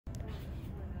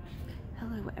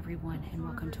Hello everyone and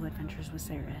welcome to Adventures with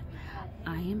Sarah.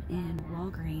 I am in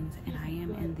Walgreens and I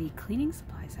am in the cleaning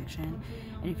supply section,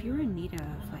 and if you're in need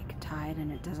of like Tide,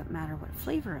 and it doesn't matter what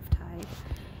flavor of Tide,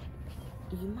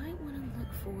 you might want to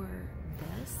look for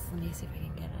this. Let me see if I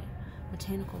can get it.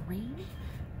 Botanical Rain.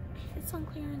 It's on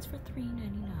clearance for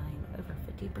 $3.99, over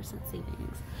 50%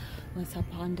 savings. Let's hop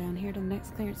on down here to the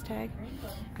next clearance tag,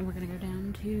 and we're gonna go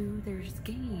down to, there's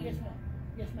Game.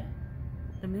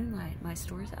 The Moonlight. My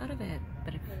store's out of it,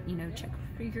 but if you know, check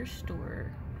for your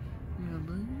store.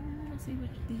 Let's see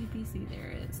what DPC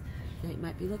there is that you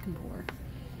might be looking for.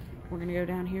 We're gonna go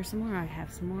down here some more. I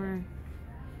have some more.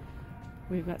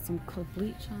 We've got some Club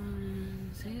Bleach on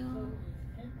sale.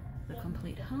 The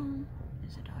Complete Home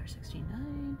is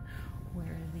 $1.69,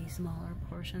 where the smaller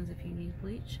portions, if you need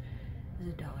bleach, is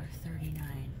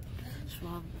 $1.39.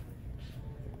 Schwab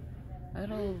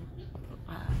little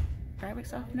fabric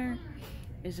softener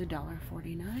is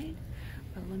 $1.49.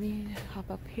 But let me hop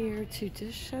up here to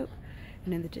dish soap,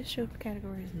 and in the dish soap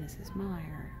categories, Mrs.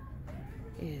 Meyer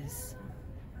is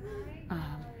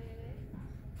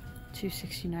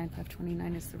 $2.69.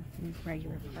 $5.29 is the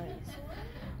regular price.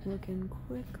 Looking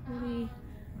quickly,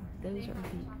 those are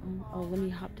oh, let me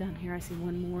hop down here. I see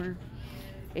one more.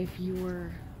 If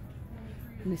you're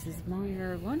Mrs.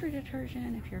 Meyer laundry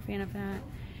detergent, if you're a fan of that,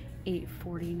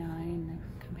 $8.49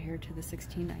 compared to the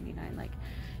 $16.99. Like,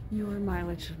 your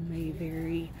mileage may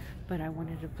vary, but I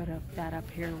wanted to put that up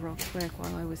here real quick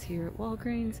while I was here at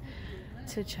Walgreens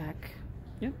to check.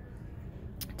 Yep,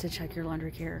 to check your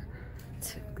laundry care.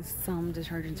 Some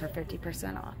detergents are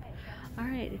 50% off. All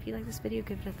right, if you like this video,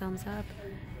 give it a thumbs up.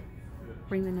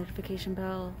 Ring the notification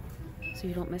bell so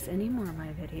you don't miss any more of my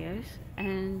videos,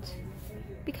 and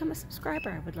become a subscriber.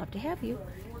 I would love to have you.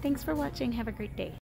 Thanks for watching. Have a great day.